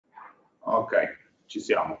Ok, ci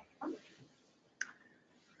siamo.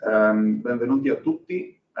 Benvenuti a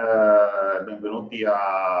tutti, benvenuti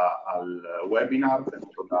al webinar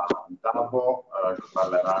tenuto da Antavo che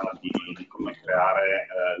parlerà di come creare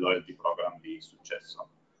loyalty program di successo.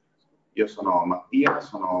 Io sono Mattia,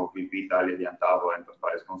 sono VP Italia di Antavo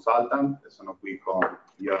Enterprise Consultant e sono qui con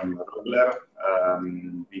Jörn Roegler,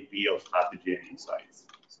 VP of Strategy and Insights.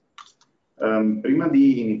 Prima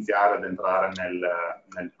di iniziare ad entrare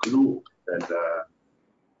nel clou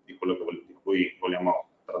di quello di cui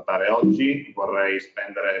vogliamo trattare oggi, vorrei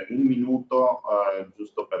spendere un minuto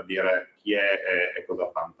giusto per dire chi è e cosa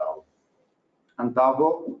fa Antavo.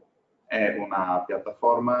 Antavo è una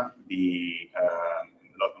piattaforma di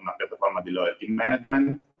loyalty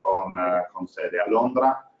management con sede a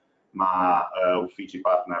Londra, ma uffici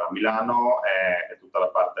partner a Milano e tutta la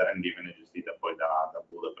parte R&D viene gestita poi da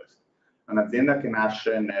Budapest. È un'azienda che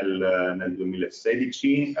nasce nel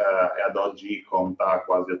 2016 e ad oggi conta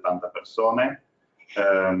quasi 80 persone.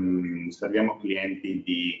 Serviamo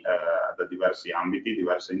clienti da diversi ambiti,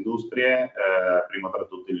 diverse industrie, prima tra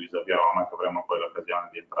tutti Luisa Via Roma, che avremo poi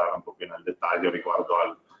l'occasione di entrare un po' più nel dettaglio riguardo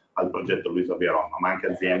al progetto Luisa Via Roma, ma anche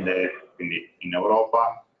aziende quindi in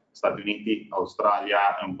Europa, Stati Uniti,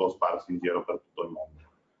 Australia e un po' sparsi in giro per tutto il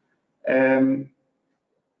mondo.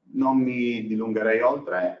 Non mi dilungherei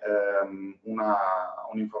oltre,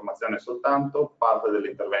 un'informazione soltanto, parte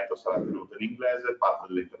dell'intervento sarà tenuto in inglese, parte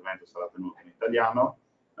dell'intervento sarà tenuto in italiano.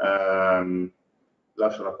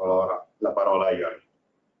 Lascio la parola a Jörn.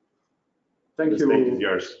 Thank you. The stage is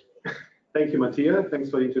yours. Thank you, Mattia. Thanks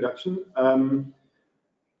for the introduction.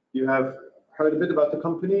 You have heard a bit about the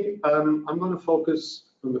company. I'm going to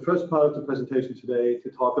focus on the first part of the presentation today to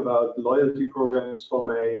talk about loyalty programs from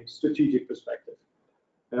a strategic perspective.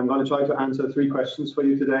 And I'm going to try to answer 3 questions for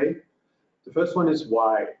you today. The first one is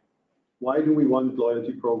why? Why do we want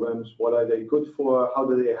loyalty programs? What are they good for? How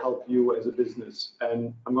do they help you as a business?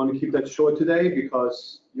 And I'm going to keep that short today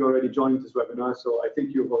because you already joined this webinar, so I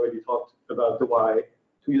think you've already talked about the why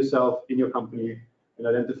to yourself in your company and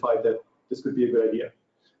identified that this could be a good idea.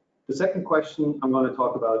 The second question I'm going to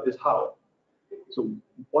talk about is how. So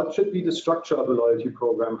what should be the structure of a loyalty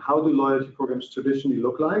program? How do loyalty programs traditionally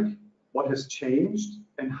look like? What has changed?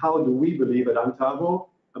 And how do we believe at Antavo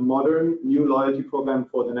a modern new loyalty program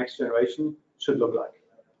for the next generation should look like?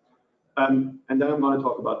 And then I'm going to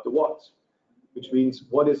talk about the what, which means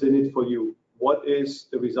what is in it for you? What is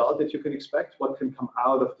the result that you can expect? What can come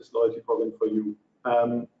out of this loyalty program for you?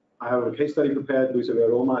 I have a case study prepared, Luisa Via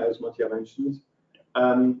Roma, as Mattia mentioned.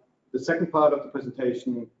 The second part of the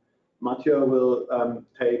presentation, Mattia will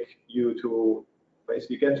take you to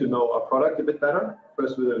basically get to know our product a bit better.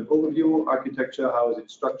 First with an overview, architecture, how is it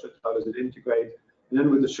structured, how does it integrate, and then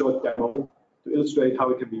with a short demo to illustrate how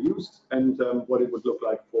it can be used and what it would look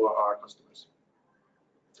like for our customers.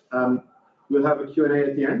 We'll have a Q&A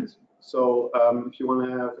at the end, so if you want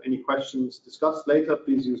to have any questions discussed later,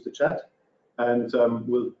 please use the chat, and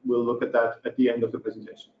we'll look at that at the end of the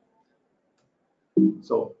presentation.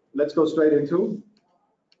 So let's go straight into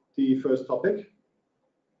the first topic,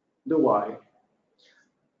 the why.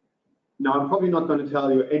 Now, I'm probably not going to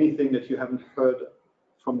tell you anything that you haven't heard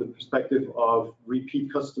from the perspective of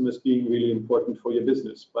repeat customers being really important for your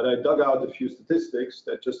business, but I dug out a few statistics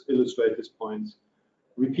that just illustrate this point.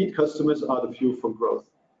 Repeat customers are the fuel for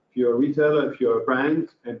growth. If you're a retailer, if you're a brand,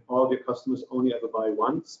 and all of your customers only ever buy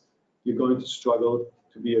once, you're going to struggle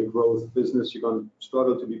to be a growth business. You're going to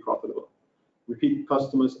struggle to be profitable. Repeat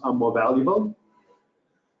customers are more valuable.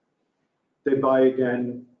 They buy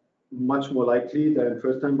again much more likely than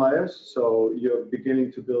first-time buyers, so you're beginning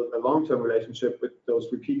to build a long-term relationship with those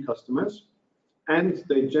repeat customers, and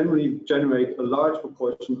they generally generate a large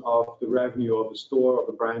proportion of the revenue of a store, of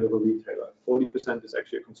a brand, of a retailer. 40% is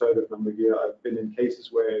actually a conservative number here. I've been in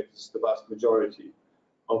cases where it's the vast majority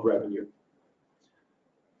of revenue.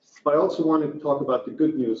 But I also wanted to talk about the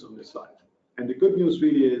good news on this slide, and the good news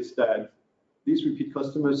really is that these repeat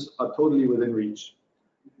customers are totally within reach.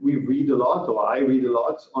 We read a lot, or I read a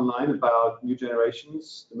lot online about new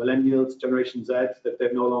generations, the millennials, Generation Z, that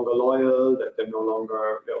they're no longer loyal, that they're no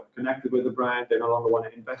longer connected with the brand, they no longer want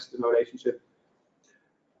to invest in a relationship.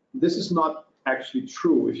 This is not actually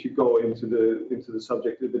true if you go into the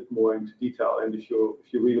subject a bit more into detail, and if you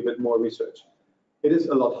read a bit more research. It is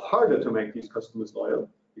a lot harder to make these customers loyal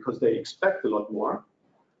because they expect a lot more.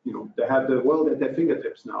 They have the world at their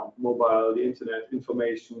fingertips now, mobile, the internet,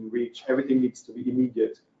 information, reach, everything needs to be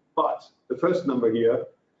immediate. But the first number here,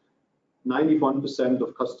 91%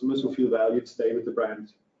 of customers who feel valued stay with the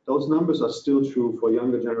brand. Those numbers are still true for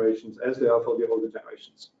younger generations as they are for the older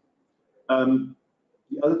generations.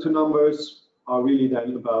 The other two numbers, are really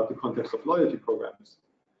then about the context of loyalty programs.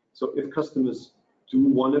 So if customers do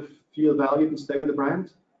want to feel valued and stay with the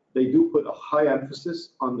brand, they do put a high emphasis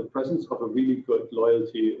on the presence of a really good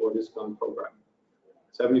loyalty or discount program.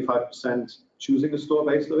 75% choosing a store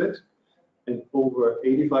based on it, and over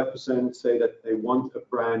 85% say that they want a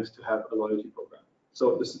brand to have a loyalty program.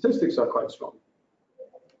 So the statistics are quite strong.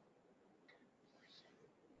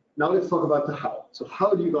 Now let's talk about the how. So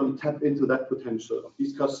how are you going to tap into that potential of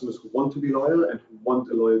these customers who want to be loyal and who want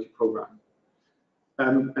a loyalty program?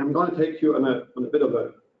 And I'm going to take you on a bit of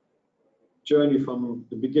a journey from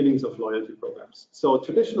the beginnings of loyalty programs. So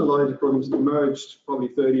traditional loyalty programs emerged probably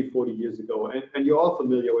 30, 40 years ago, and you're all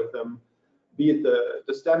familiar with them, be it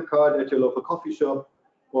the stamp card at your local coffee shop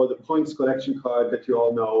or the points collection card that you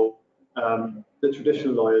all know, the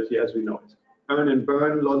traditional loyalty as we know it. Earn and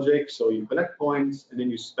burn logic, so you collect points and then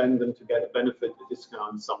you spend them to get a benefit, a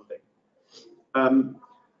discount, something.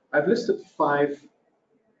 I've listed 5,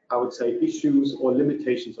 I would say, issues or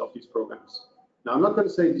limitations of these programs. Now, I'm not going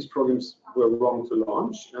to say these programs were wrong to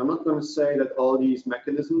launch. I'm not going to say that all these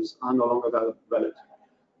mechanisms are no longer valid.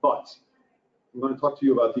 But I'm going to talk to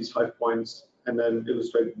you about these 5 points and then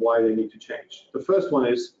illustrate why they need to change. The first one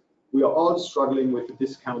is we are all struggling with the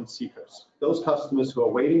discount seekers. Those customers who are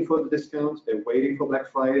waiting for the discount, they're waiting for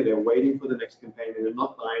Black Friday, they're waiting for the next campaign, and they're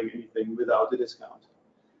not buying anything without a discount.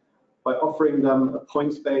 By offering them a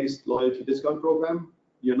points-based loyalty discount program,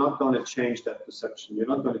 you're not going to change that perception. You're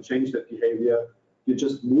not going to change that behavior. You're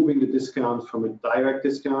just moving the discount from a direct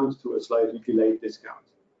discount to a slightly delayed discount.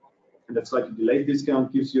 And that slightly delayed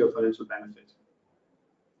discount gives you a financial benefit.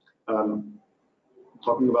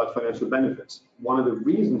 Talking about financial benefits, one of the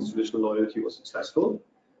reasons traditional loyalty was successful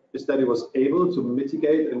is that it was able to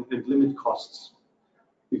mitigate and limit costs,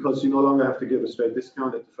 because you no longer have to give a straight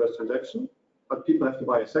discount at the first transaction, but people have to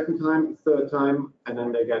buy a second time, a third time, and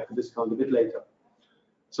then they get the discount a bit later.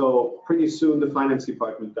 So pretty soon the finance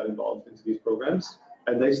department got involved into these programs,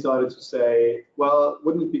 and they started to say, well,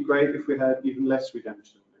 wouldn't it be great if we had even less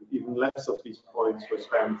redemption, and even less of these points were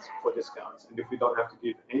spent for discounts, and if we don't have to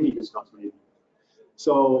give any discounts maybe.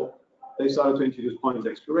 So they started to introduce points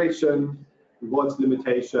expiration, rewards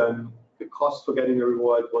limitation, the cost for getting a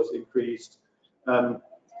reward was increased.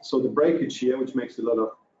 So the breakage here, which makes a lot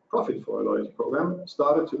of profit for a loyalty program,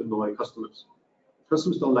 started to annoy customers.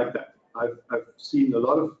 Customers don't like that. I've seen a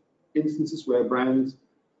lot of instances where brands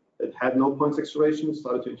that had no points expiration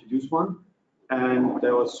started to introduce one, and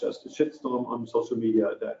there was just a shitstorm on social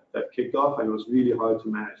media that kicked off, and it was really hard to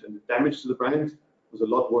manage. And the damage to the brand was a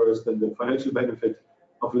lot worse than the financial benefit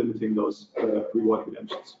of limiting those reward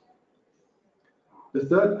redemptions. The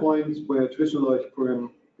third point where traditional loyalty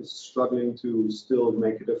program is struggling to still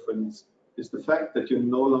make a difference is the fact that you're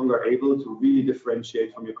no longer able to really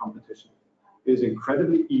differentiate from your competition. It is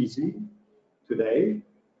incredibly easy today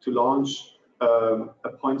to launch a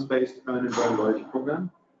points-based earn and burn loyalty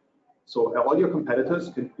program. So all your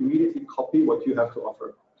competitors can immediately copy what you have to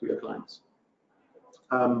offer to your clients.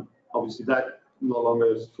 Obviously, that no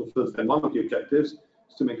longer fulfills then one of the objectives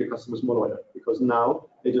is to make your customers more loyal, because now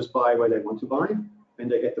they just buy where they want to buy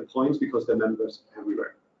and they get the points because they're members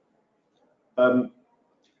everywhere.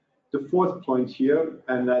 The fourth point here,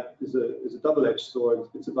 and that is a double-edged sword,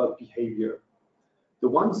 it's about behavior. The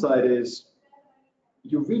one side is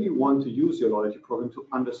you really want to use your loyalty program to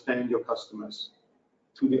understand your customers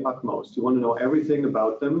to the utmost. You want to know everything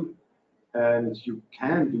about them, and you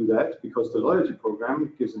can do that because the loyalty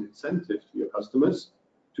program gives an incentive to your customers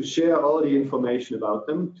to share all the information about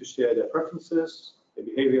them, to share their preferences, their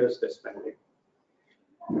behaviors, their spending.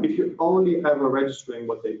 If you're only ever registering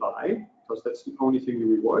what they buy, because that's the only thing you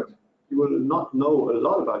reward, you will not know a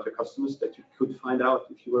lot about your customers that you could find out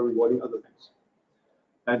if you were rewarding other things.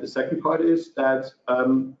 And the second part is that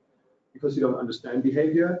because you don't understand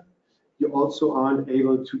behavior, you also aren't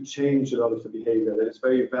able to change a lot of the behavior that is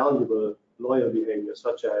very valuable, loyal behavior,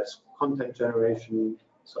 such as content generation,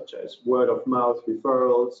 such as word of mouth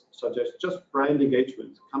referrals, such as just brand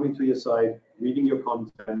engagement, coming to your site, reading your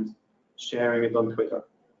content, sharing it on Twitter.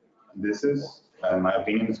 This is, in my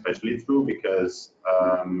opinion, especially true because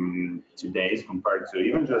today, compared to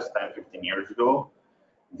even just 10, 15 years ago,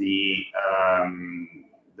 the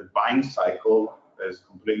buying cycle is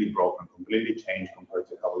completely broken, completely changed compared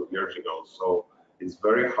to a couple of years ago. So it's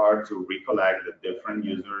very hard to recollect the different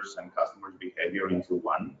users and customers' behavior into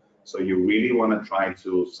one. So you really want to try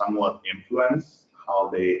to somewhat influence how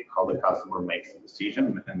the customer makes a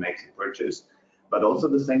decision and makes a purchase, but also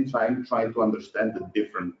at the same time try to understand the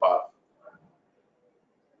different path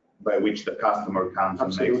by which the customer comes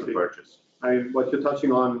and makes a purchase. What you're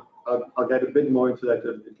touching on, I'll get a bit more into that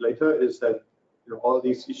a bit later, is that all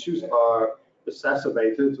these issues are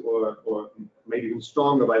exacerbated or maybe even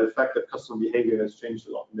stronger by the fact that customer behavior has changed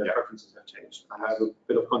a lot and their preferences have changed. I have a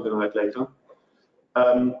bit of content on that later,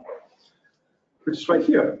 which is right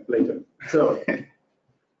here later. So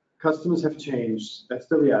customers have changed. That's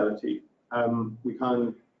the reality. We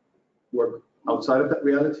can't work outside of that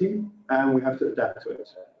reality, and we have to adapt to it.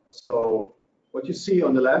 So what you see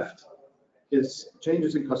on the left is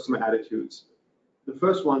changes in customer attitudes. The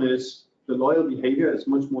first one is the loyal behavior is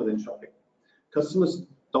much more than shopping. Customers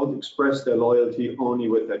don't express their loyalty only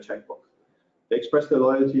with their checkbook. They express their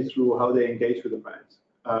loyalty through how they engage with the brand.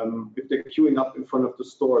 If they're queuing up in front of the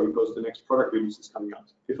store because the next product release is coming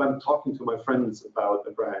out. If I'm talking to my friends about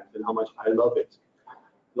a brand and how much I love it.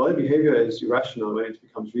 Loyal behavior is irrational when it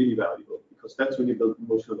becomes really valuable, because that's when you build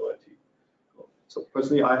emotional loyalty. So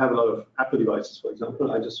personally, I have a lot of Apple devices, for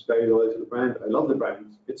example. I'm just very loyal to the brand. I love the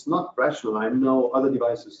brand. It's not rational. I know other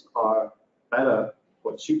devices are better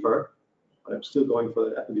or cheaper, but I'm still going for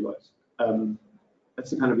the Apple device.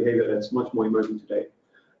 That's the kind of behavior that's much more emerging today.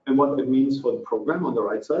 And what it means for the program on the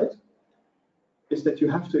right side is that you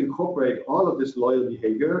have to incorporate all of this loyal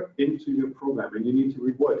behavior into your program, and you need to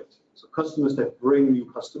reward it. So customers that bring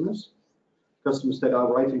new customers that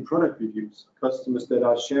are writing product reviews, customers that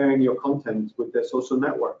are sharing your content with their social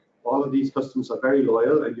network, all of these customers are very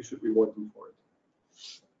loyal, and you should reward them for it.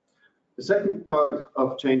 The second part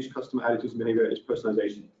of changed customer attitudes and behavior is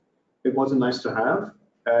personalization. It wasn't nice to have,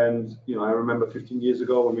 and I remember 15 years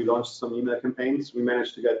ago when we launched some email campaigns, we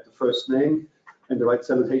managed to get the first name and the right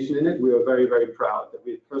salutation in it. We were very, very proud that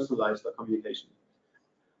we had personalized our communication.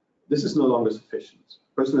 This is no longer sufficient.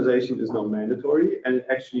 Personalization is now mandatory, and it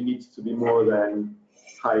actually needs to be more than,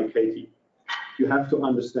 hi, Katie. You have to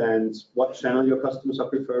understand what channel your customers are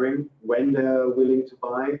preferring, when they're willing to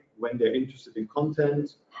buy, when they're interested in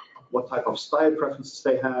content, what type of style preferences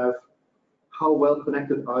they have, how well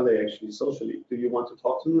connected are they actually socially. Do you want to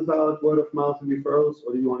talk to them about word of mouth and referrals,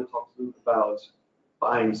 or do you want to talk to them about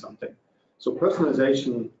buying something? So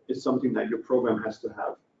personalization is something that your program has to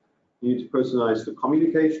have. You need to personalize the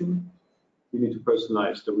communication. You need to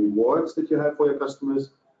personalize the rewards that you have for your customers.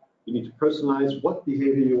 You need to personalize what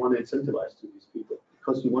behavior you want to incentivize to these people,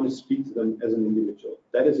 because you want to speak to them as an individual.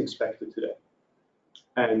 That is expected today.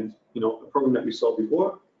 And a program that we saw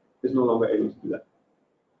before is no longer able to do that.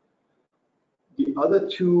 The other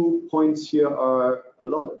 2 points here are a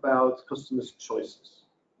lot about customers' choices.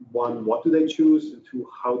 1, what do they choose? And 2,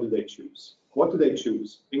 how do they choose? What do they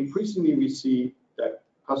choose? Increasingly, we see that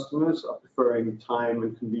customers are preferring time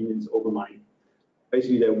and convenience over money.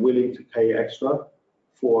 Basically, they're willing to pay extra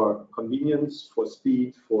for convenience, for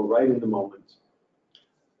speed, for right in the moment.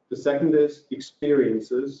 The second is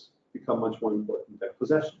experiences become much more important than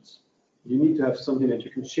possessions. You need to have something that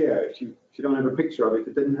you can share. If you don't have a picture of it,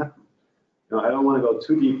 it didn't happen. I don't want to go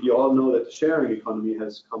too deep. You all know that the sharing economy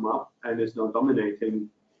has come up and is now dominating,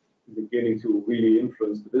 beginning to really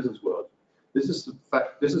influence the business world. This is the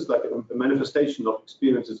fact. This is like a manifestation of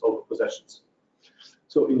experiences over possessions.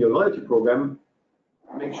 So in your loyalty program,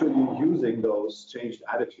 make sure you're using those changed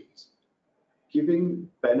attitudes, giving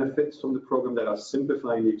benefits from the program that are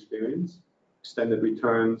simplifying the experience, extended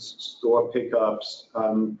returns, store pickups,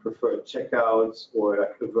 preferred checkouts, or a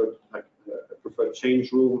preferred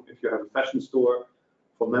change room if you have a fashion store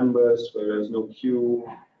for members where there's no queue.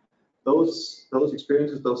 Those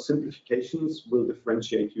experiences, those simplifications will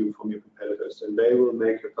differentiate you from your competitors, and they will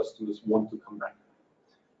make your customers want to come back.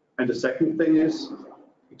 And the second thing is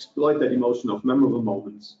exploit that emotion of memorable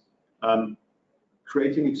moments.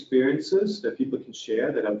 Creating experiences that people can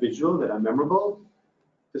share, that are visual, that are memorable.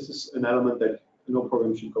 This is an element that no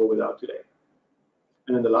program should go without today.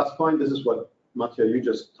 And then the last point, this is what Mattia, you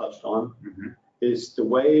just touched on, is the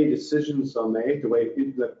way decisions are made, the way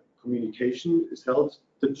the communication is held.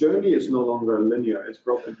 The journey is no longer linear, it's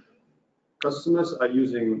broken. Customers are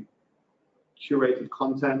using curated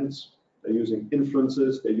content, they're using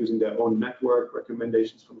influencers, they're using their own network,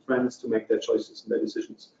 recommendations from friends to make their choices and their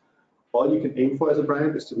decisions. All you can aim for as a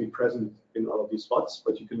brand is to be present in all of these spots,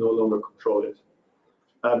 but you can no longer control it.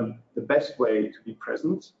 The best way to be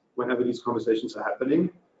present whenever these conversations are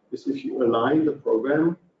happening is if you align the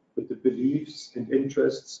program with the beliefs and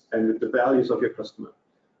interests and with the values of your customer.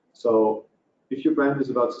 So if your brand is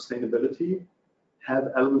about sustainability, have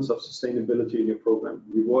elements of sustainability in your program.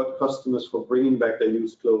 Reward customers for bringing back their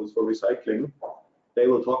used clothes for recycling. They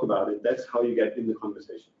will talk about it. That's how you get in the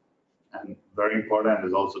conversation. And very important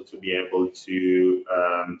is also to be able to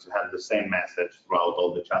have the same message throughout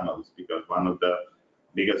all the channels, because one of the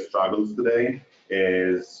biggest struggles today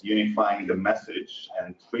is unifying the message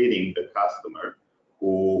and treating the customer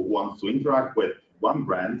who wants to interact with one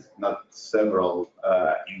brand, not several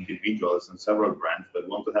individuals and several brands, but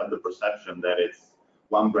want to have the perception that it's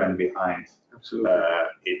one brand behind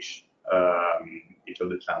each of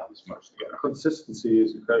the channels merged together. Consistency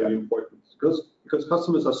is incredibly important because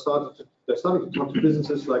customers are starting to talk to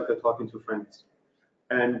businesses like they're talking to friends,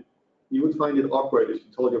 and you would find it awkward if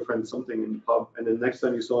you told your friend something in the pub, and the next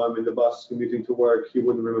time you saw him in the bus commuting to work, he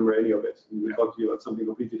wouldn't remember any of it. He would talk to you about something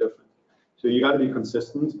completely different. So you got to be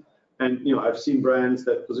consistent. And I've seen brands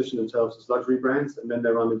that position themselves as luxury brands, and then they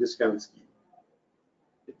run a discount scheme.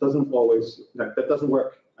 It doesn't always that doesn't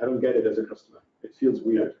work. I don't get it as a customer. It feels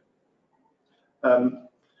weird.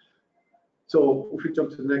 So if we jump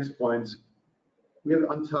to the next point, we have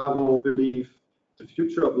Antavo believe the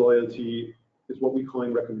future of loyalty is what we call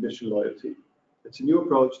recognition loyalty. It's a new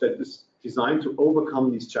approach that is designed to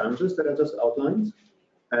overcome these challenges that I just outlined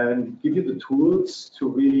and give you the tools to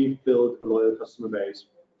really build a loyal customer base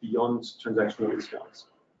beyond transactional discounts.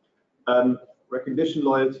 Recognition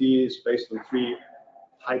loyalty is based on 3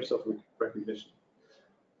 types of recognition.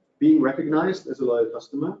 Being recognized as a loyal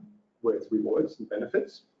customer with rewards and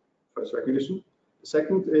benefits, first recognition. The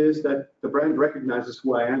second is that the brand recognizes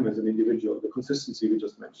who I am as an individual, the consistency we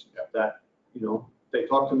just mentioned, that they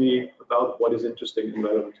talk to me about what is interesting and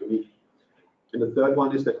relevant to me. And the third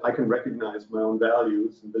one is that I can recognize my own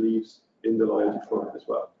values and beliefs in the loyalty program as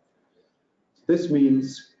well. This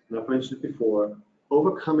means, and I've mentioned it before,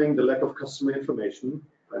 overcoming the lack of customer information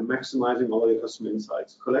by maximizing all your customer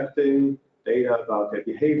insights, collecting data about their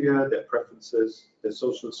behavior, their preferences, their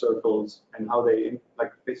social circles, and how they,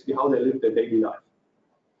 basically how they live their daily life.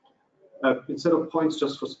 Instead of points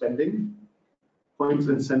just for spending, points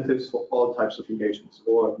and incentives for all types of engagements,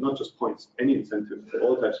 or not just points, any incentive for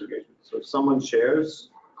all types of engagements. So if someone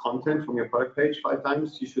shares content from your product page 5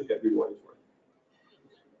 times, you should get rewarded for it.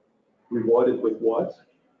 Rewarded with what?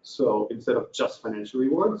 So instead of just financial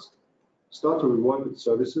rewards, start to reward with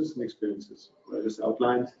services and experiences. I just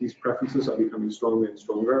outlined these preferences are becoming stronger and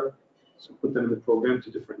stronger, so put them in the program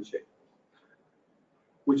to differentiate.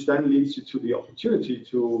 Which then leads you to the opportunity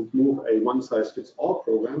to move a one-size-fits-all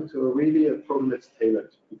program to really a program that's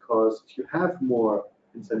tailored. Because if you have more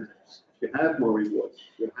incentives, if you have more rewards,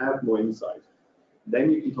 if you have more insight,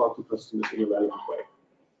 then you can talk to customers in a relevant way.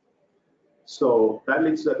 So that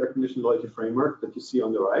leads to that recognition loyalty framework that you see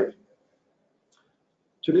on the right.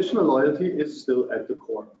 Traditional loyalty is still at the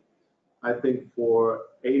core. I think for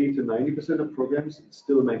 80 to 90% of programs, it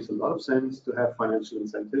still makes a lot of sense to have financial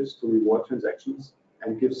incentives to reward transactions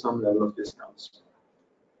and give some level of discounts.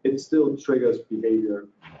 It still triggers behavior.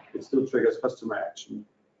 It still triggers customer action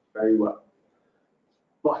very well.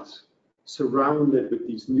 But surrounded with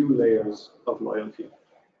these new layers of loyalty,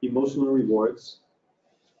 emotional rewards,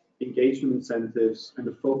 engagement incentives, and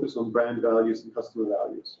a focus on brand values and customer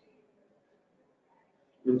values.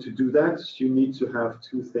 And to do that, you need to have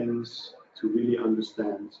 2 things to really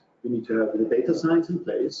understand. You need to have the data science in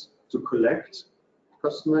place to collect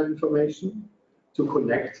customer information, to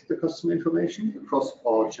connect the customer information across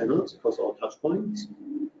all channels, across all touch points,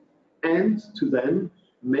 and to then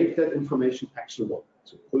make that information actionable.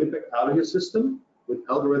 So pull it back out of your system with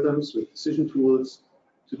algorithms, with decision tools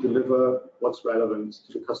to deliver what's relevant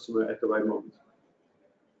to the customer at the right moment.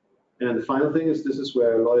 And the final thing is, this is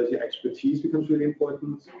where loyalty expertise becomes really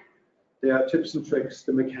important. There are tips and tricks,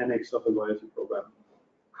 the mechanics of a loyalty program,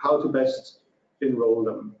 how to best enroll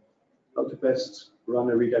them, how to best run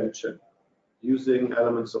a redemption, using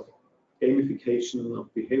elements of gamification, of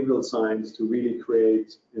behavioral science to really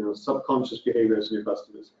create subconscious behaviors in your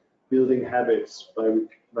customers, building habits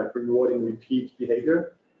by rewarding repeat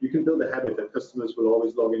behavior. You can build a habit that customers will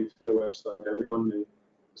always log into the website every Monday.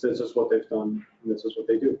 So that's just what they've done, and that's just what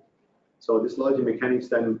they do. So this loyalty mechanics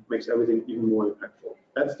then makes everything even more impactful.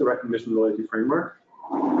 That's the recognition loyalty framework.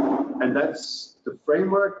 And that's the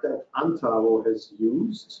framework that Antavo has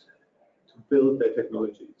used to build their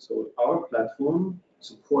technology. So our platform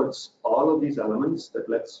supports all of these elements that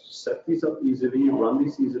lets you set these up easily, run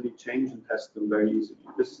these easily, change and test them very easily.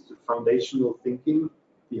 This is the foundational thinking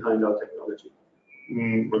behind our technology.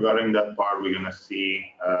 Regarding that part, we're going to see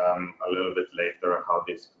a little bit later how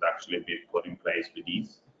this could actually be put in place with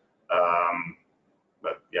these.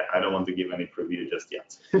 But yeah, I don't want to give any preview just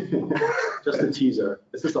yet. Just a teaser.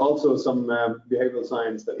 This is also some behavioral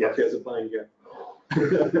science that Mattia is applying here.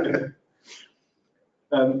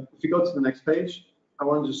 If you go to the next page, I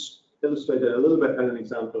want to just illustrate it a little bit as an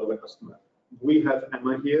example of a customer. We have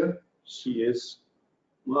Emma here. She is,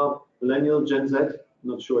 well, millennial, Gen Z.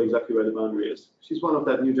 Not sure exactly where the boundary is. She's one of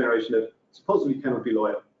that new generation that supposedly cannot be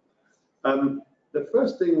loyal. The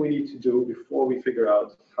first thing we need to do before we figure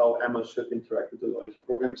out how Emma should interact with the loyalty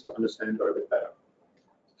program is to understand her a bit better.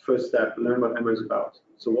 first step, learn what Emma is about.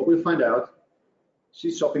 So what we'll find out,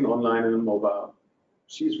 she's shopping online and on mobile.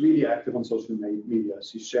 She's really active on social media.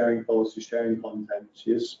 She's sharing posts, she's sharing content.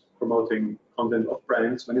 She is promoting content of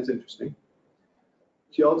brands when it's interesting.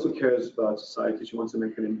 She also cares about society. She wants to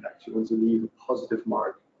make an impact. She wants to leave a positive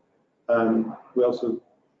mark. We also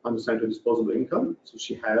understand her disposable income, so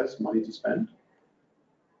she has money to spend.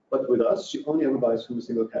 But with us, she only ever buys from a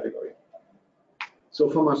single category. So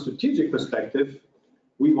from a strategic perspective,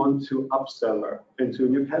 we want to upsell her into a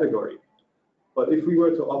new category. But if we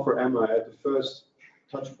were to offer Emma at the first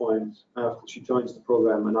touch point after she joins the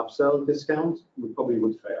program an upsell discount, we probably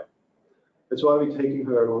would fail. That's why we're taking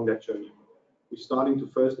her along that journey. We're starting to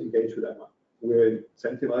first engage with Emma. We're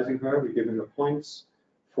incentivizing her, we're giving her points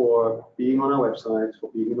for being on our website, for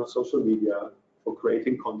being on social media, for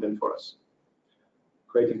creating content for us.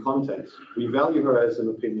 Creating content. We value her as an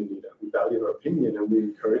opinion leader. We value her opinion and we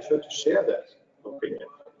encourage her to share that opinion.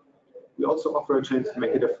 We also offer a chance to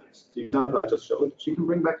make a difference. The example I just showed, she can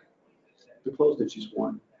bring back the clothes that she's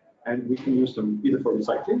worn and we can use them either for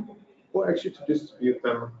recycling or actually to distribute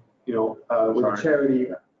them, you know, with a charity,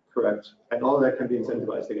 correct, and all that can be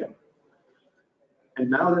incentivized again. And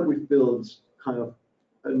now that we've built kind of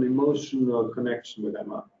an emotional connection with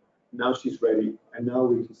Emma, now she's ready and now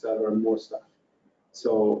we can sell her more stuff.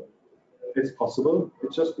 So it's possible,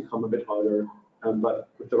 it's just become a bit harder, but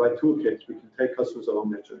with the right toolkit, we can take customers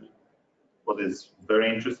along that journey. What is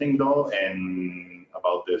very interesting though, and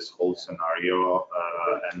about this whole scenario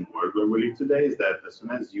and work we're really today is that as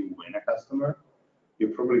soon as you win a customer,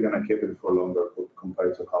 you're probably going to keep it for longer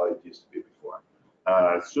compared to how it used to be before.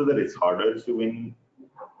 It's true that it's harder to win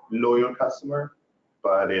loyal customer,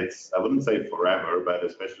 but it's, I wouldn't say forever, but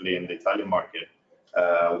especially in the Italian market,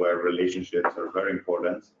 where relationships are very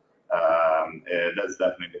important, that's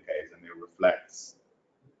definitely the case, and it reflects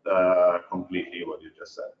completely what you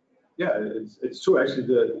just said. Yeah, it's true. Actually,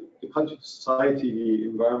 the country, society, the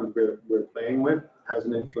environment we're playing with has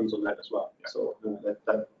an influence on that as well. Yeah. So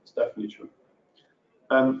that's definitely true.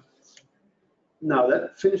 Now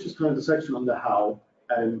that finishes kind of the section on the how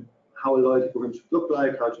and how a loyalty program should look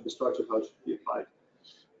like, how it should be structured, how it should be applied.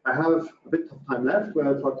 I have a bit of time left where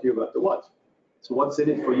I'll talk to you about the what. So what's in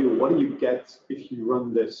it for you? What do you get if you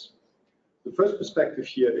run this? The first perspective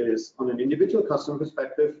here is on an individual customer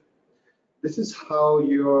perspective. This is how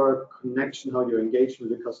your connection, how your engagement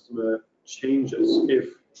with the customer changes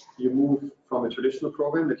if you move from a traditional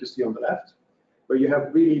program that you see on the left, where you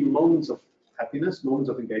have really moments of happiness, moments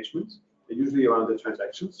of engagement. They're usually around the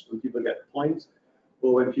transactions, when people get points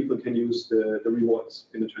or when people can use the rewards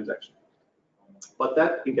in the transaction. But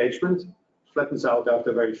that engagement flattens out after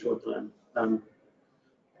a very short time.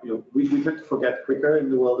 You know, we tend to forget quicker in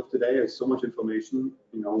the world of today. There's so much information.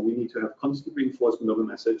 You know, we need to have constant reinforcement of a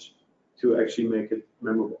message to actually make it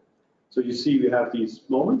memorable. So you see, we have these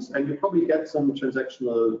moments, and you probably get some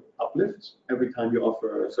transactional uplift every time you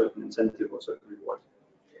offer a certain incentive or certain reward.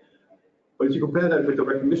 But if you compare that with the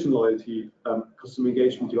recognition loyalty, customer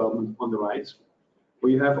engagement development on the right,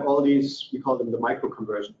 where you have all these, we call them the micro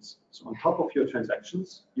conversions. So on top of your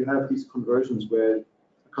transactions, you have these conversions where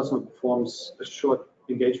a customer performs a short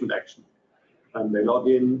engagement action. They log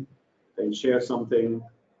in, they share something,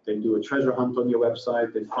 they do a treasure hunt on your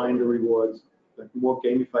website, they find a reward, like more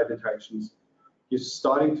gamified interactions. You're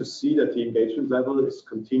starting to see that the engagement level is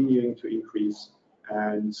continuing to increase,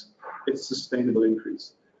 and it's sustainable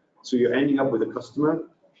increase. So you're ending up with a customer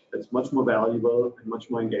that's much more valuable and much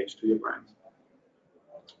more engaged to your brand.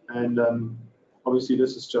 And obviously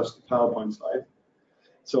this is just a PowerPoint slide.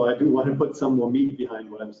 So I do want to put some more meat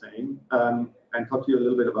behind what I'm saying and talk to you a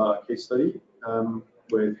little bit about a case study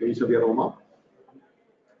with Luisa Via Roma.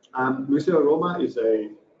 Luisa Via Roma is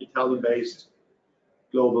an Italian-based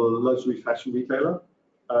global luxury fashion retailer.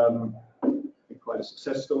 Quite a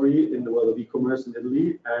success story in the world of e-commerce in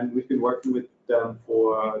Italy, and we've been working with them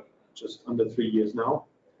for just under 3 years now.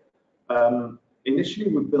 Initially,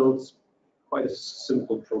 we built quite a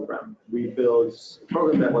simple program. We built a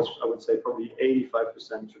program that was, I would say, probably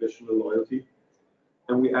 85% traditional loyalty,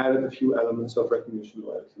 and we added a few elements of recognition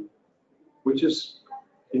loyalty, which is,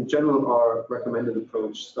 in general, our recommended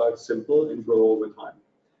approach. Start simple and grow over time.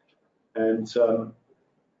 And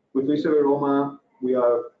with Luisa Via Roma, we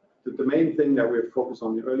are the main thing that we're focused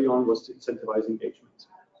on early on was to incentivize engagement.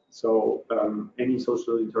 So any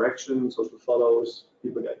social interaction, social follows,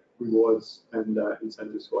 people get rewards and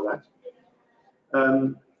incentives for that.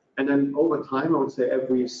 And then over time, I would say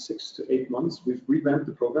every 6 to 8 months, we've revamped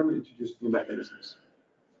the program and introduced new mechanisms.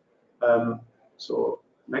 So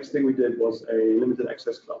next thing we did was a limited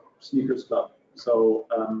access club, sneakers club. So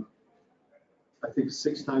I think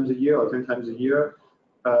 6 times a year or 10 times a year,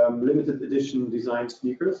 limited edition design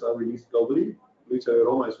sneakers are released globally.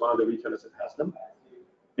 Roma is one of the retailers that has them.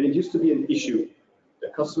 And it used to be an issue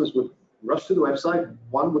that customers would rush to the website,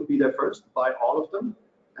 one would be there first, buy all of them,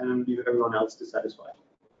 and leave everyone else dissatisfied.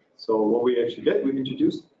 So what we actually did, we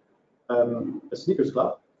introduced a sneakers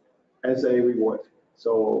club as a reward.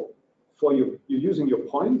 So for you using your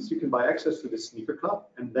points, you can buy access to the sneaker club,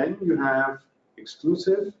 and then you have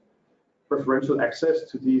exclusive preferential access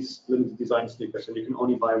to these limited design sneakers, and you can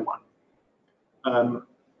only buy one.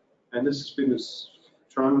 And this has been a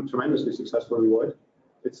tremendously successful reward.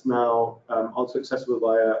 It's now also accessible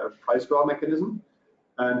via a price draw mechanism,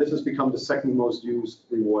 and this has become the second most used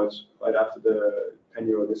reward right after the 10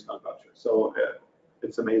 € discount voucher. So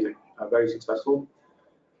it's amazing, very successful.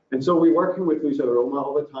 And so we're working with Roma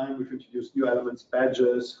over time. We've introduced new elements,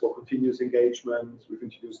 badges for continuous engagement. We've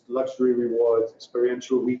introduced luxury rewards,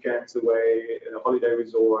 experiential weekends away in a holiday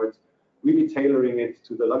resort, really tailoring it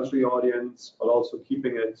to the luxury audience, but also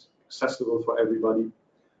keeping it accessible for everybody.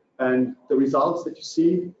 And the results that you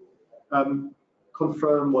see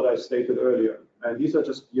confirm what I stated earlier. And these are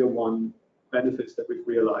just year one benefits that we've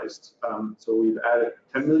realized. So we've added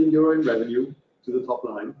 10 million € in revenue to the top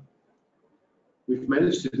line. We've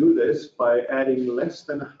managed to do this by adding less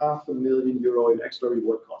than €500,000 in extra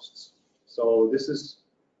reward costs. So this is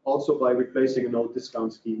also by replacing an old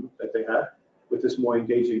discount scheme that they had with this more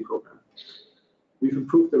engaging program. We've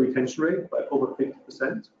improved the retention rate by over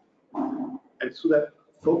 50%. And through that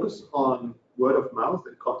focus on word of mouth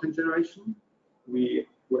and content generation, we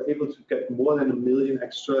were able to get more than 1 million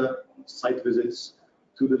extra site visits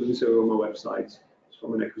to the Roma website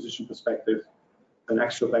from an acquisition perspective. An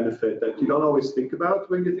extra benefit that you don't always think about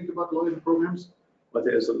when you think about loyalty programs, but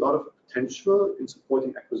there's a lot of potential in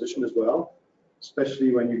supporting acquisition as well,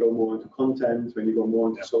 especially when you go more into content, when you go more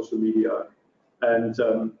into social media. And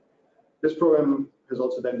this program has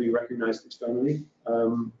also then been recognized externally.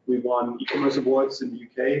 We won e-commerce awards in the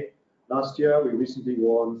UK last year. We recently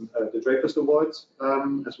won the Drapers Awards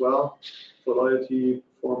as well for loyalty,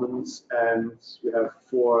 performance, and we have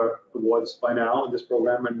 4 awards by now in this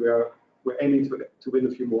program, and we're aiming to win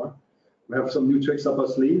a few more. We have some new tricks up our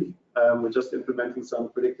sleeve. We're just implementing some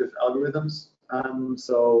predictive algorithms.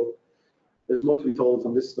 So there's more to be told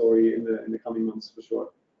on this story in the coming months for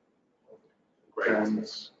sure. Great. And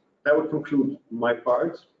that would conclude my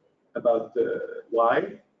part about the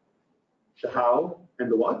why, the how,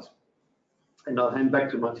 and the what. And I'll hand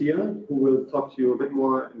back to Mattia, who will talk to you a bit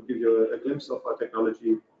more and give you a glimpse of our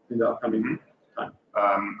technology in the upcoming time.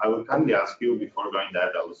 I will kindly ask you, before going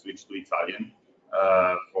that, I will switch to Italian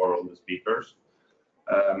for all the speakers.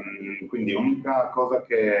 Quindi l'unica cosa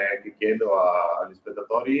che chiedo agli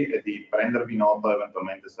spettatori è di prendervi nota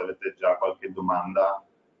eventualmente se avete già qualche domanda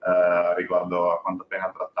riguardo a quanto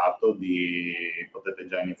appena trattato, potete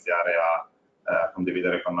già iniziare a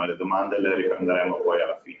condividere con noi le domande, le riprenderemo poi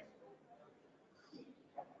alla fine.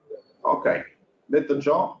 Ok, detto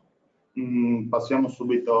ciò, passiamo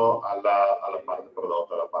subito alla parte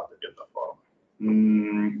prodotto, alla parte piattaforma.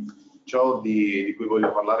 Ciò di cui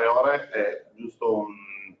voglio parlare ora è giusto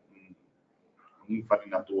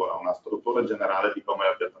un'infarinatura, una struttura generale di come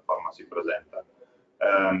la piattaforma si presenta.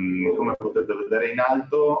 Come potete vedere in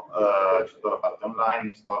alto c'è tutta la parte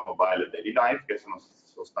online, store, mobile e daily life, che sono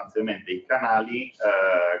sostanzialmente i canali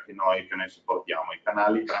che noi supportiamo, i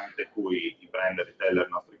canali tramite cui i brand e retailer,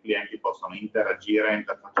 i nostri clienti, possono interagire e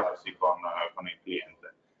interfacciarsi con il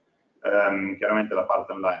cliente. Chiaramente la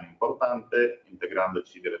parte online è importante,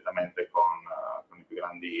 integrandoci direttamente con i più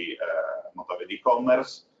grandi motori di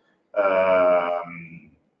e-commerce,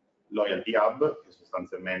 Loyalty Hub, che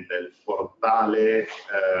sostanzialmente è il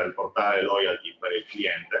portale loyalty per il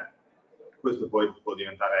cliente. Questo poi può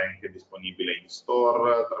diventare anche disponibile in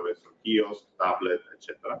store, attraverso kiosk, tablet,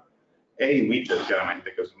 eccetera. E i widget,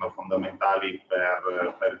 chiaramente, che sono fondamentali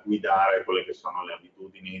per guidare quelle che sono le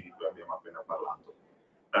abitudini di cui abbiamo appena parlato.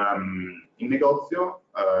 In negozio,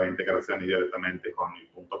 integrazioni direttamente con il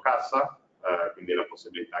punto cassa, quindi la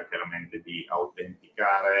possibilità chiaramente di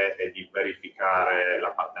autenticare e di verificare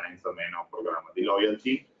l'appartenenza o meno a un programma di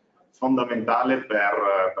loyalty, fondamentale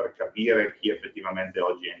per capire chi effettivamente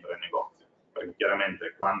oggi entra in negozio, perché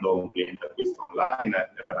chiaramente quando un cliente acquista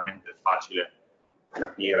online è veramente facile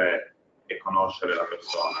capire e conoscere la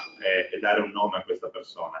persona e dare un nome a questa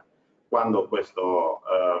persona. Quando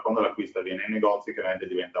l'acquisto avviene in negozi, chiaramente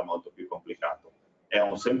diventa molto più complicato. È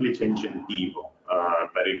un semplice incentivo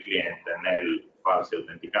per il cliente nel farsi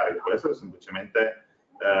autenticare, che può essere semplicemente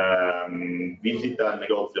visita il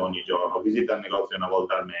negozio ogni giorno, visita il negozio una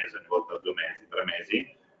volta al mese, una volta a 2 mesi, 3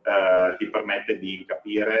 mesi, ti permette di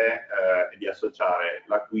capire e di associare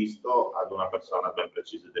l'acquisto ad una persona ben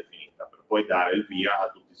precisa e definita, per poi dare il via a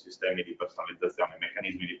tutti i sistemi di personalizzazione, i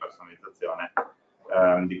meccanismi di personalizzazione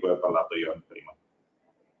di cui ho parlato io prima.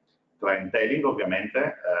 Clienteling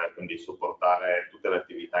ovviamente, quindi supportare tutte le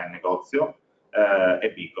attività in negozio,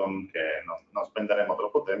 e beacon, che non spenderemo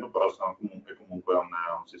troppo tempo, però sono comunque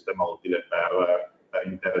un sistema utile per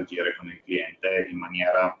interagire con il cliente in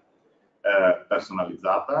maniera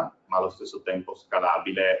personalizzata, ma allo stesso tempo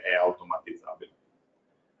scalabile e automatizzabile.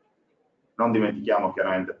 Non dimentichiamo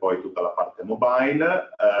chiaramente poi tutta la parte mobile,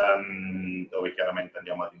 dove chiaramente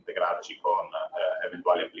andiamo ad integrarci con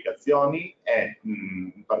eventuali applicazioni e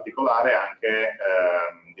in particolare anche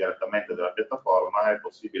direttamente dalla piattaforma è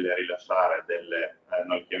possibile rilasciare delle,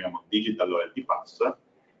 noi chiamiamo Digital Loyalty Pass,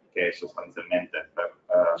 che è sostanzialmente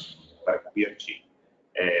per capirci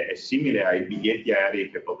è simile ai biglietti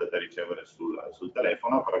aerei che potete ricevere sul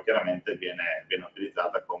telefono, però chiaramente viene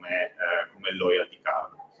utilizzata come loyalty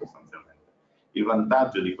card sostanzialmente. Il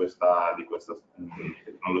vantaggio di questa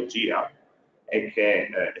tecnologia è che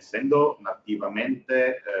essendo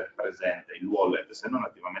nativamente presente, il wallet essendo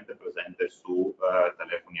nativamente presente su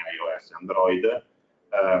telefoni iOS e Android,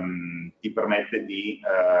 ti permette di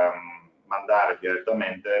mandare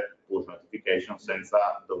direttamente push notification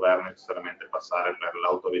senza dover necessariamente passare per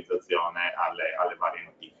l'autorizzazione alle varie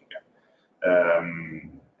notifiche.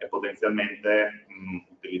 E potenzialmente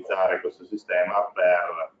utilizzare questo sistema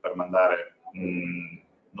per mandare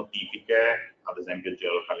notifiche, ad esempio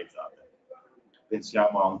geolocalizzate.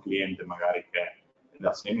 Pensiamo a un cliente magari che è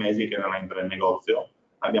da 6 mesi che non entra in negozio,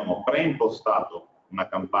 abbiamo preimpostato una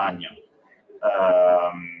campagna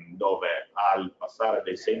dove al passare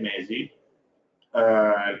dei 6 mesi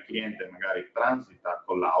il cliente magari transita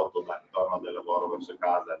con l'auto dal ritorno del lavoro verso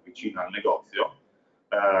casa vicino al negozio,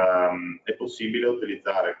 è possibile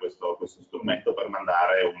utilizzare questo strumento per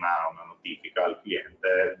mandare una notifica al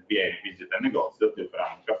cliente: vieni, visita il negozio, ti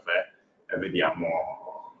offriamo un caffè e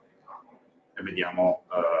vediamo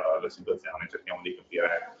la situazione, cerchiamo di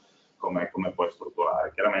capire come puoi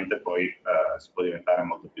strutturare. Chiaramente poi si può diventare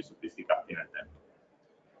molto più sofisticati nel tempo.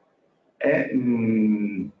 E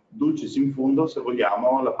dulcis in fundo, se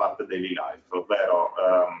vogliamo, la parte daily life, ovvero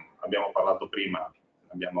abbiamo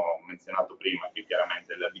menzionato prima che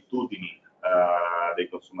chiaramente le abitudini dei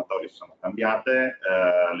consumatori sono cambiate,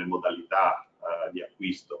 le modalità di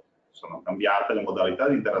acquisto sono cambiate, le modalità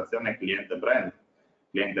di interazione cliente-brand,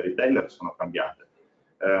 cliente-retailer sono cambiate.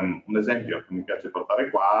 Un esempio che mi piace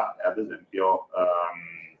portare qua è ad esempio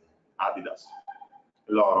Adidas.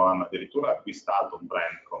 Loro hanno addirittura acquistato un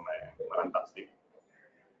brand come Fantastic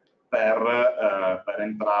per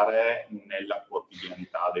entrare nella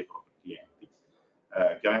quotidianità dei propri clienti.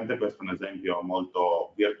 Chiaramente questo è un esempio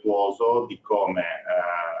molto virtuoso di come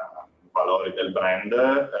i valori del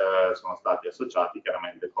brand sono stati associati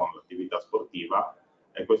chiaramente con l'attività sportiva,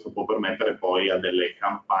 e questo può permettere poi a delle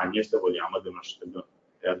campagne, se vogliamo,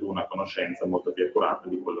 ad una conoscenza molto più accurata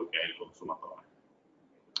di quello che è il consumatore.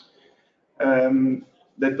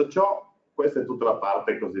 Detto ciò, questa è tutta la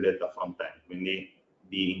parte cosiddetta front-end, quindi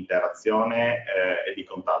di interazione e di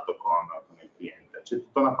contatto con il cliente. C'è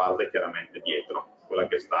tutta una parte chiaramente dietro, quella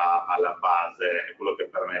che sta alla base e quello che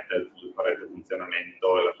permette il corretto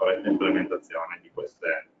funzionamento e la corretta implementazione di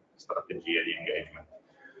queste strategie di engagement.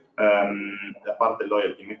 La parte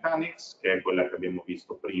loyalty mechanics, che è quella che abbiamo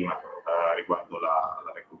visto prima riguardo la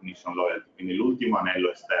recognition loyalty, quindi l'ultimo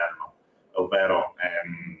anello esterno, ovvero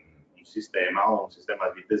un sistema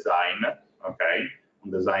di design, okay? Un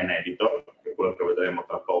design editor, che è quello che vedremo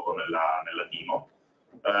tra poco nella demo,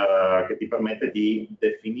 che ti permette di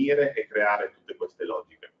definire e creare tutte queste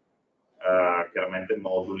logiche. Chiaramente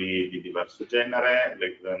moduli di diverso genere,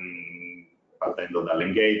 partendo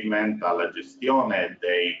dall'engagement alla gestione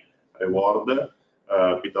dei reward,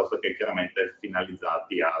 piuttosto che chiaramente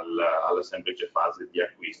finalizzati alla semplice fase di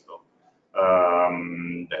acquisto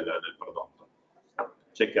del prodotto.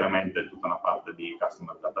 C'è chiaramente tutta una parte di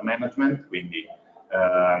customer data management, quindi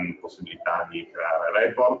possibilità di creare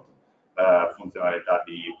report, funzionalità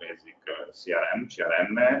di basic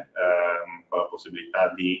CRM, con la possibilità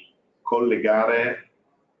di collegare,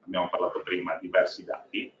 abbiamo parlato prima, diversi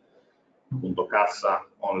dati, appunto cassa,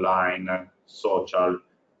 online, social,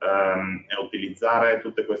 e utilizzare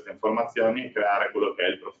tutte queste informazioni e creare quello che è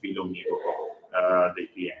il profilo univoco dei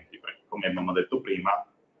clienti, perché come abbiamo detto prima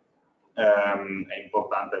è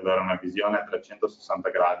importante avere una visione a 360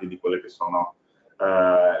 gradi di quelle che sono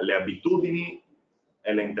le abitudini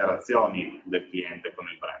e le interazioni del cliente con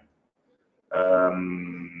il brand.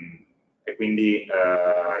 e quindi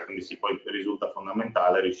sì, poi risulta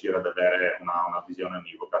fondamentale riuscire ad avere una visione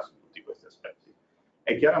univoca su tutti questi aspetti.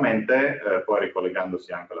 E chiaramente, poi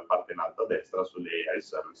ricollegandosi anche alla parte in alto a destra, sulle AI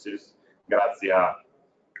services, grazie a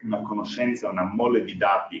una conoscenza, una mole di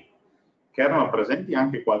dati che erano presenti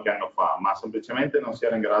anche qualche anno fa, ma semplicemente non si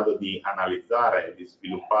era in grado di analizzare e di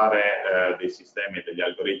sviluppare dei sistemi e degli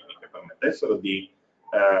algoritmi che permettessero di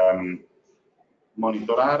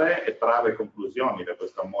monitorare e trarre conclusioni da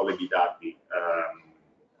questa mole di dati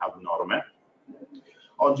abnorme.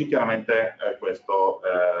 Oggi chiaramente questo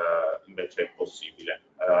invece è possibile.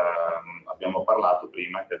 Abbiamo parlato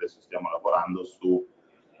prima che adesso stiamo lavorando su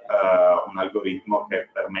un algoritmo che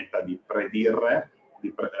permetta di predire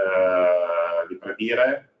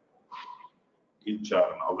il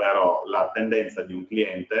churn, ovvero la tendenza di un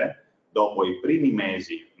cliente dopo i primi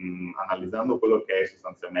mesi, analizzando quello che è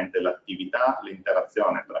sostanzialmente l'attività,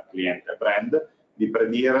 l'interazione tra cliente e brand, di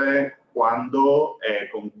predire quando e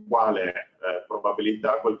con quale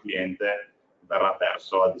probabilità quel cliente verrà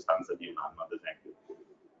perso a distanza di un anno, ad esempio.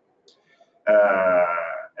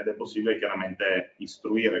 Ed è possibile chiaramente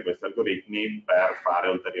istruire questi algoritmi per fare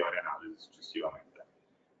ulteriori analisi successivamente.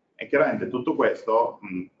 E chiaramente tutto questo,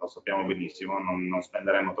 lo sappiamo benissimo, non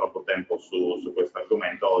spenderemo troppo tempo su questo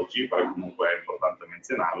argomento oggi, però comunque è importante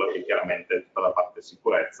menzionarlo, che chiaramente tutta la parte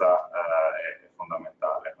sicurezza è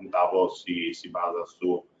fondamentale. Antavo si basa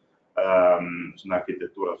su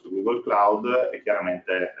un'architettura su Google Cloud e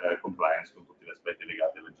chiaramente compliance con tutti gli aspetti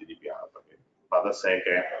legati alla GDPR, perché va da sé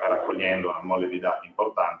che raccogliendo una mole di dati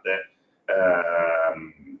importante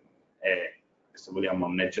è, se vogliamo,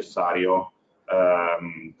 necessario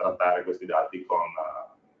trattare questi dati con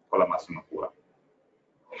la massima cura.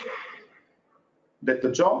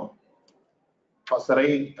 Detto ciò,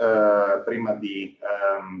 passerei prima di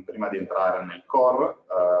entrare nel core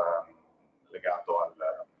legato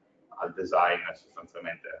al design,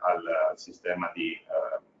 sostanzialmente al sistema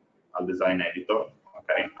al design editor,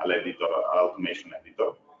 okay? All'automation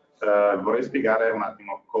editor. Vorrei spiegare un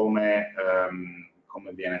attimo come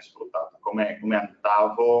viene sfruttato, come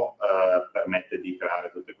Antavo permette di creare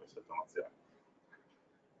tutte queste automazioni.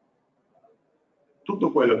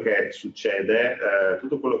 Tutto quello che succede,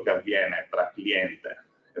 tutto quello che avviene tra cliente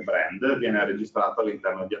e brand viene registrato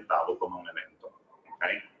all'interno di Antavo come un evento.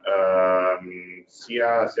 Okay?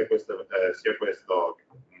 Sia questo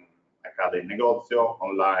accade in negozio,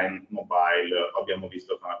 online, mobile, abbiamo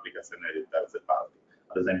visto con applicazioni di terze parti,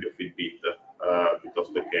 ad esempio Fitbit,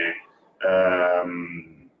 piuttosto che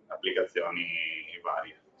applicazioni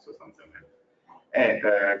varie sostanzialmente.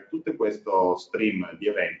 E tutto questo stream di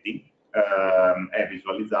eventi è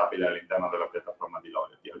visualizzabile all'interno della piattaforma di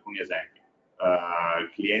loyalty. Alcuni esempi.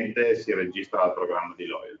 Il cliente si registra al programma di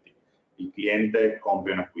loyalty, il cliente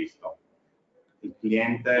compie un acquisto, il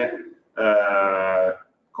cliente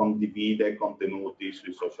condivide contenuti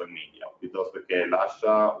sui social media, piuttosto che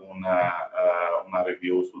lascia una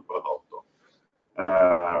review sul prodotto,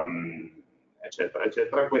 eccetera,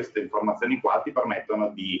 eccetera. Queste informazioni qua ti permettono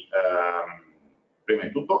di, prima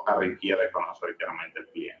di tutto, arricchire e conoscere chiaramente il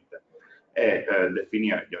cliente e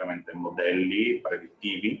definire chiaramente modelli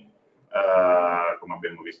predittivi, come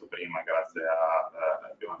abbiamo visto prima grazie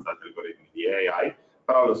a più avanzati algoritmi di AI,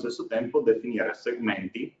 però allo stesso tempo definire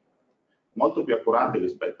segmenti molto più accurati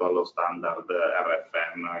rispetto allo standard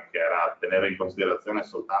RFM, che era tenere in considerazione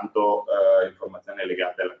soltanto informazioni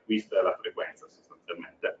legate all'acquisto e alla frequenza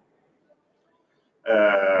sostanzialmente.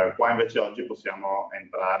 Qua invece oggi possiamo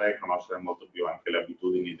entrare e conoscere molto più anche le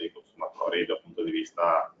abitudini dei consumatori dal punto di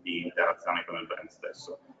vista di interazione con il brand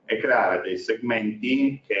stesso e creare dei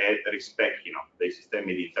segmenti che rispecchino, dei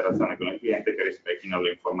sistemi di interazione con il cliente che rispecchino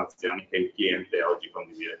le informazioni che il cliente oggi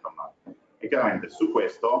condivide con noi. E chiaramente su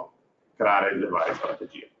questo creare le varie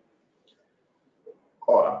strategie.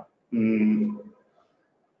 Ora,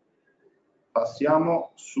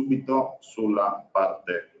 passiamo subito sulla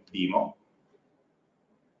parte demo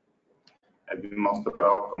e vi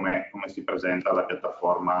mostrerò come si presenta la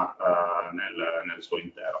piattaforma nel suo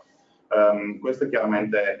intero. Questa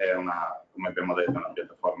chiaramente è come abbiamo detto, una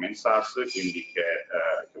piattaforma in SaaS, quindi che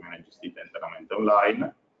viene gestita interamente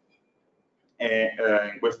online. E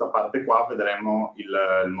in questa parte qua vedremo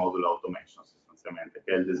il modulo automation sostanzialmente,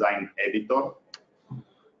 che è il design editor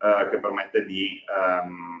che permette di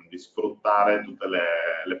sfruttare tutte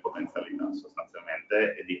le potenzialità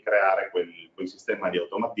sostanzialmente e di creare quel sistema di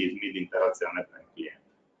automatismi di interazione tra il cliente.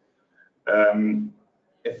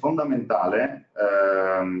 È fondamentale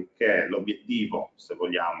che l'obiettivo, se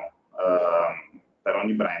vogliamo, per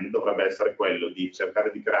ogni brand dovrebbe essere quello di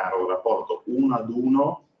cercare di creare un rapporto uno ad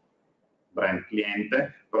uno brand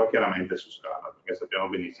cliente, però chiaramente su scala, perché sappiamo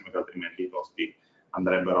benissimo che altrimenti i costi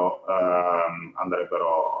andrebbero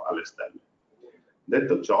alle stelle.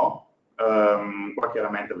 Detto ciò, qua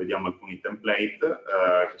chiaramente vediamo alcuni template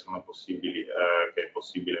che sono possibili, che è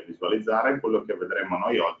possibile visualizzare. Quello che vedremo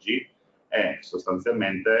noi oggi è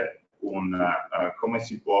sostanzialmente come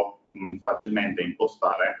si può facilmente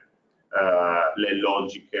impostare le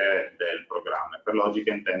logiche del programma. Per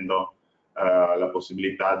logiche intendo la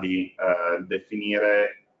possibilità di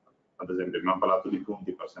definire, ad esempio abbiamo parlato di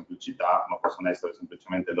punti per semplicità, ma possono essere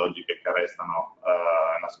semplicemente logiche che restano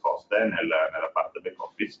nascoste nella parte back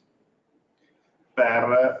office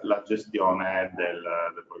per la gestione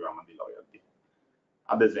del programma di loyalty.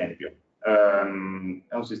 Ad esempio, è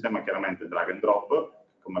un sistema chiaramente drag and drop,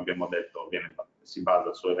 come abbiamo detto si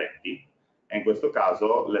basa su eventi, e in questo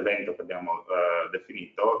caso l'evento che abbiamo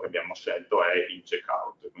definito, che abbiamo scelto, è il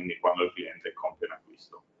checkout, quindi quando il cliente compie un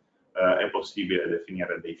acquisto. È possibile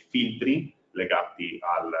definire dei filtri legati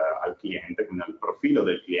al cliente, quindi al profilo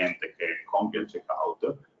del cliente che compie il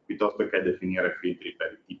checkout, piuttosto che definire filtri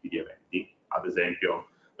per i tipi di eventi. Ad esempio,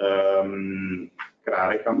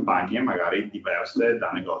 creare campagne magari diverse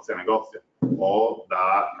da negozio a negozio o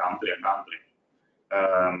da country a country,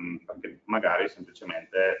 perché magari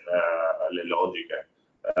semplicemente le logiche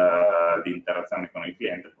di interazione con il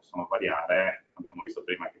cliente possono variare. Abbiamo visto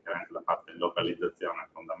prima che chiaramente la parte di localizzazione è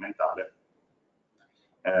fondamentale,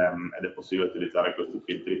 ed è possibile utilizzare questi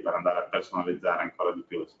filtri per andare a personalizzare ancora di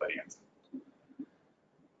più l'esperienza.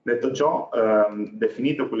 Detto ciò,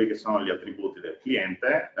 definito quelli che sono gli attributi del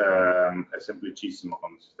cliente, è semplicissimo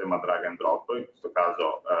con il sistema drag and drop. In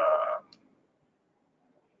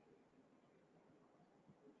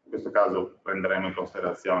questo caso prenderemo in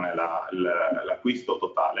considerazione l'acquisto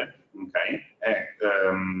totale, okay? E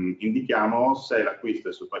indichiamo se l'acquisto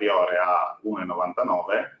è superiore a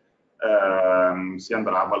 1,99, si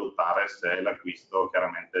andrà a valutare se l'acquisto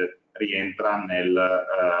chiaramente rientra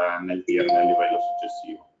nel tier, nel livello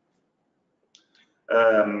successivo.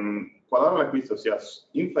 Qualora l'acquisto sia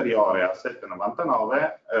inferiore a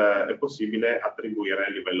 7,99, è possibile attribuire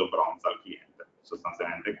il livello bronzo al cliente.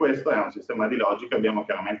 Sostanzialmente questo è un sistema di logica, abbiamo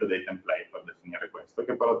chiaramente dei template per definire questo,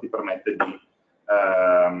 che però ti permette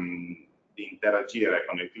di interagire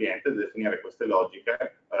con il cliente e definire queste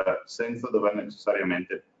logiche senza dover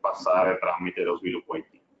necessariamente passare tramite lo sviluppo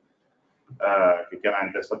IT, che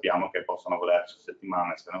chiaramente sappiamo che possono volerci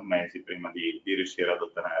settimane se non mesi prima di riuscire ad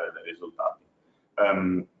ottenere dei risultati.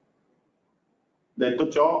 Detto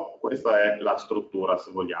ciò, questa è la struttura,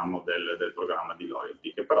 se vogliamo, del programma di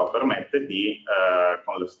loyalty, che però permette di,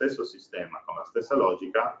 con lo stesso sistema, con la stessa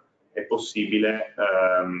logica, è possibile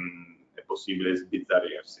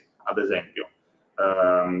sbizzarrirsi. Ad esempio,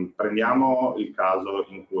 prendiamo il caso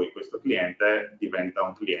in cui questo cliente diventa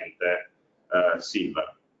un cliente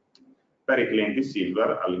silver. Per i clienti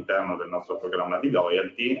silver, all'interno del nostro programma di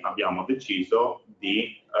loyalty, abbiamo deciso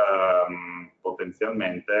di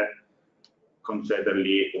potenzialmente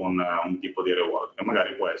concedergli un tipo di reward, che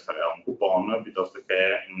magari può essere un coupon piuttosto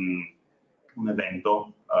che un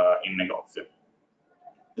evento in negozio.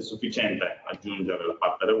 È sufficiente aggiungere la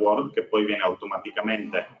parte reward, che poi viene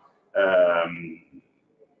automaticamente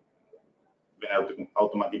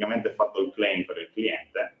fatto il claim per il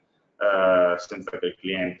cliente, senza che il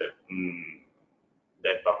cliente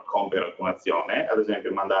debba compiere alcuna azione, ad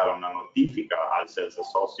esempio mandare una notifica al sales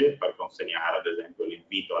associate per consegnare ad esempio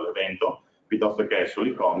l'invito all'evento, piuttosto che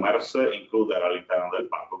sull'e-commerce includere all'interno del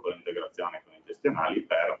pacco con l'integrazione con i gestionali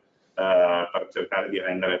per cercare di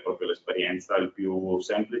rendere proprio l'esperienza il più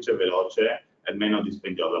semplice, veloce e meno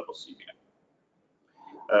dispendiosa possibile.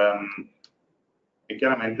 E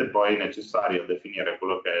chiaramente poi è necessario definire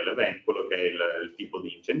quello che è l'evento, quello che è il tipo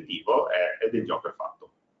di incentivo ed il gioco è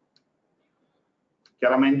fatto.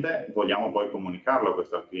 Chiaramente vogliamo poi comunicarlo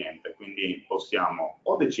questo al cliente, quindi possiamo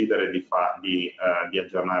o decidere di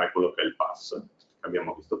aggiornare quello che è il pass, che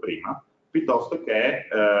abbiamo visto prima, piuttosto che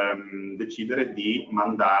decidere di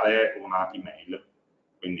mandare una email,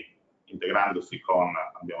 quindi integrandosi con,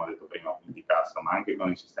 abbiamo detto prima, punti cassa, ma anche con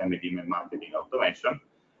i sistemi di email marketing automation,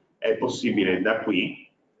 è possibile da qui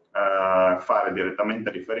fare direttamente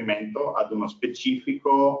riferimento ad uno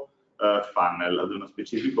specifico funnel, ad uno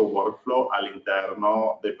specifico workflow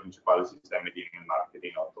all'interno dei principali sistemi di email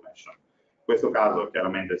marketing automation. In questo caso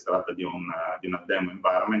chiaramente si tratta di una demo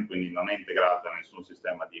environment, quindi non è integrata a nessun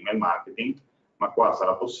sistema di email marketing, ma qua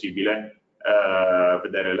sarà possibile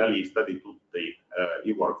vedere la lista di tutti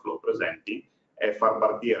i workflow presenti e far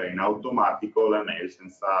partire in automatico le mail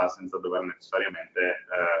senza dover necessariamente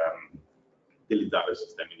utilizzare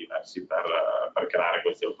sistemi diversi per creare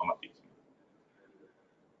questi automatismi.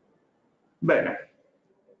 Bene,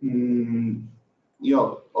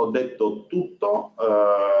 io ho detto tutto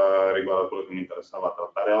riguardo a quello che mi interessava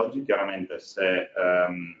trattare oggi. Chiaramente se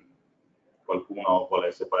qualcuno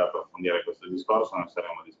volesse poi approfondire questo discorso, noi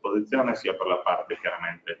saremo a disposizione sia per la parte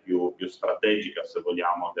chiaramente più strategica, se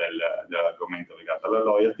vogliamo, dell'argomento legato alla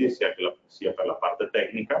loyalty, sia per la parte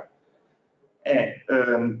tecnica, e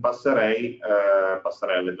passerei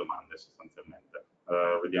alle domande sostanzialmente.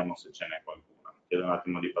 Vediamo se ce n'è qualcuna. Chiedo un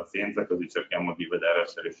attimo di pazienza, così cerchiamo di vedere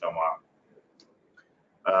se riusciamo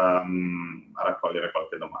a raccogliere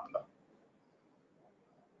qualche domanda.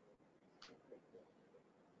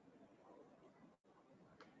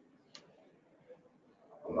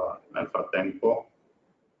 Allora, nel frattempo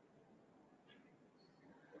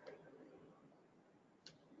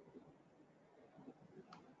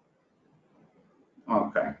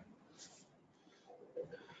ok,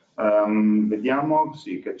 vediamo,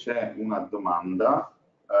 sì, che c'è una domanda.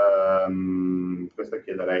 Questa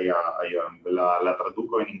chiederei a Jörn, la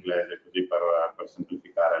traduco in inglese così per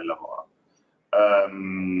semplificare il lavoro.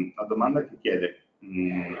 La domanda che chiede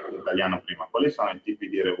in italiano prima: quali sono i tipi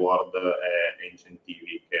di reward e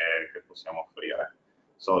incentivi che possiamo offrire?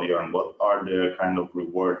 So Jörn, what are the kind of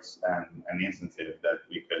rewards and incentives that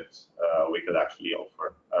we could actually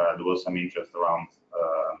offer? There was some interest around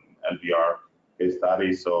LVR case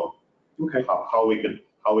study, so okay. how we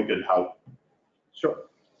could help sure.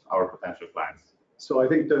 our potential clients. So I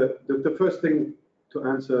think the first thing to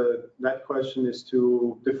answer that question is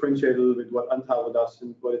to differentiate a little bit what Antavo does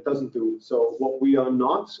and what it doesn't do. So what we are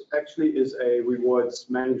not actually is a rewards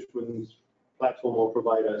management platform or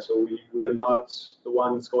provider. So we're not the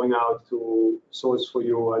ones going out to source for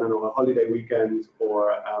you, I don't know, a holiday weekend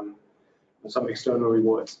or some external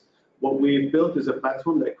rewards. What we've built is a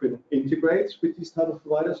platform that can integrate with these type of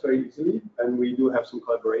providers very easily, and we do have some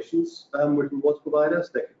collaborations with rewards providers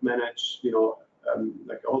that can manage, you know,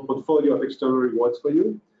 like a whole portfolio of external rewards for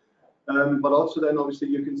you. But also then obviously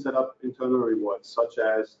you can set up internal rewards such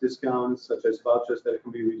as discounts, such as vouchers that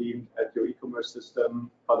can be redeemed at your e-commerce system,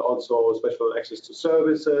 but also special access to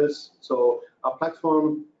services. So our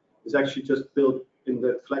platform is actually just built in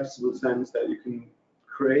the flexible sense that you can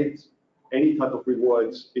create any type of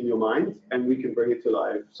rewards in your mind and we can bring it to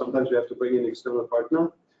life. Sometimes we have to bring in an external partner,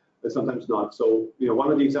 but sometimes not. So, you know, one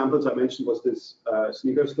of the examples I mentioned was this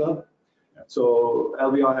sneakers club. So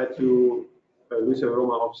LVR had to, Luis and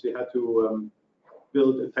Roma obviously had to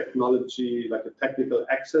build a technology, like a technical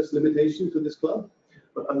access limitation to this club.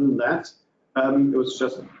 But other than that, it was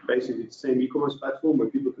just basically the same e-commerce platform where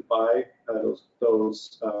people could buy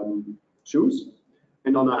those shoes.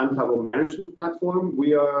 And on our Antavo management platform,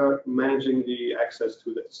 we are managing the access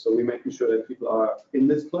to this. So we're making sure that people are in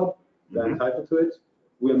this club, they're entitled to it.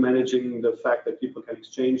 We're managing the fact that people can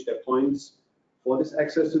exchange their points for this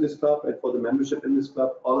access to this club and for the membership in this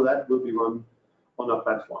club. All of that will be run on our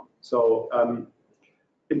platform. So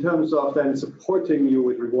in terms of then supporting you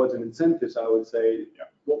with rewards and incentives, I would say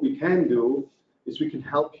what we can do is we can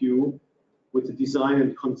help you with the design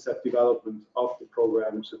and concept development of the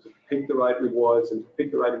program. So to pick the right rewards and to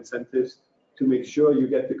pick the right incentives to make sure you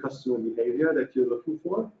get the customer behavior that you're looking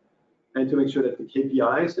for and to make sure that the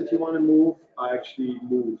KPIs that you want to move are actually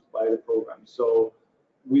moved by the program. So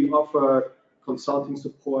we offer consulting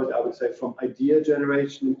support, I would say, from idea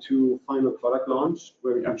generation to final product launch,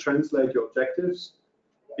 where we can translate your objectives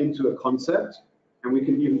into a concept, and we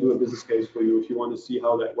can even do a business case for you if you want to see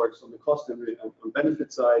how that works on the cost and on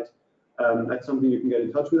benefit side. That's something you can get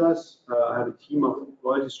in touch with us. I have a team of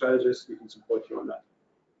loyalty strategists who can support you on that.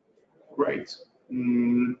 Great.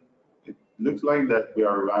 It looks like that we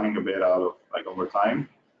are running a bit out of over time.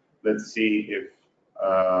 Let's see if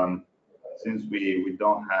since we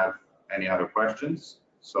don't have any other questions,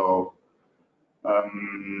 so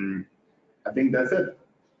I think that's it.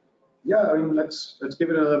 Yeah, I mean, let's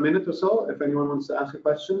give it another minute or so if anyone wants to ask a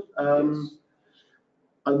question.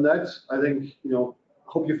 On that, I think, you know,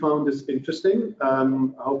 hope you found this interesting. I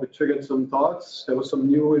hope it triggered some thoughts. There was some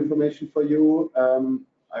new information for you.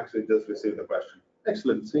 Actually, just received the question.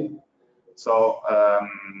 Excellent. See? So,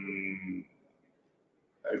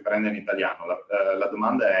 riprendo in italiano. La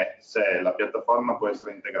domanda è se la piattaforma può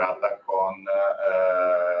essere integrata con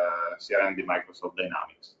CRM di Microsoft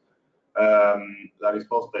Dynamics. La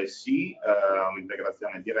risposta è sì,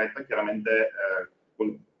 un'integrazione diretta. Chiaramente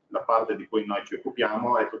la parte di cui noi ci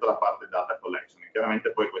occupiamo è tutta la parte data collection.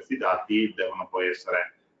 Chiaramente poi questi dati devono poi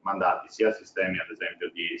essere mandati sia a sistemi, ad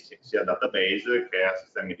esempio, sia database che a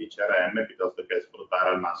sistemi di CRM, piuttosto che sfruttare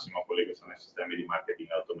al massimo quelli che sono i sistemi di marketing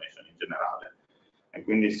automation in generale. E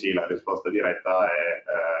quindi sì, la risposta diretta è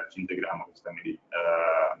ci integriamo con sistemi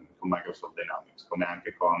con Microsoft Dynamics, come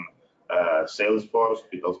anche con Salesforce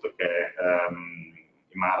piuttosto che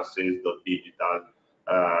Imarsis.digital,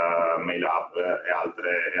 MailUp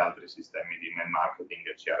e altri sistemi di mail marketing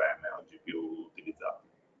e CRM oggi più utilizzati.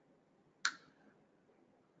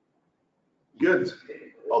 Good,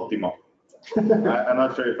 ottimo. I'm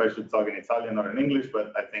not sure if I should talk in Italian or in English,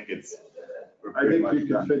 but I think it's. I think you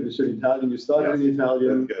can finish in Italian. You started in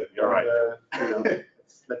Italian. That's good. You're right. You know,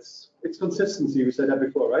 it's consistency. We said that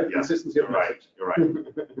before, right? Yeah, consistency of message. You're right.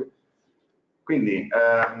 Quindi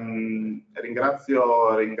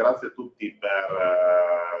ringrazio tutti per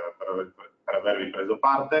avervi preso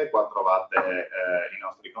parte. Qua trovate i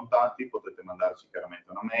nostri contatti, potete mandarci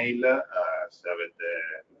chiaramente una mail se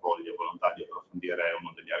avete voglia e volontà di approfondire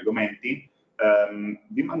uno degli argomenti.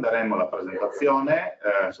 Vi manderemo la presentazione,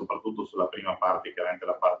 soprattutto sulla prima parte, chiaramente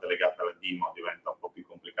la parte legata alla demo diventa un po' più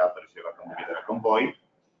complicata riuscire a condividere con voi.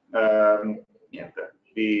 Niente,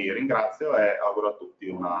 vi ringrazio e auguro a tutti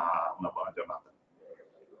una buona giornata.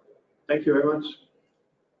 Thank you very much.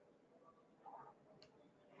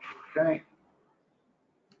 Okay.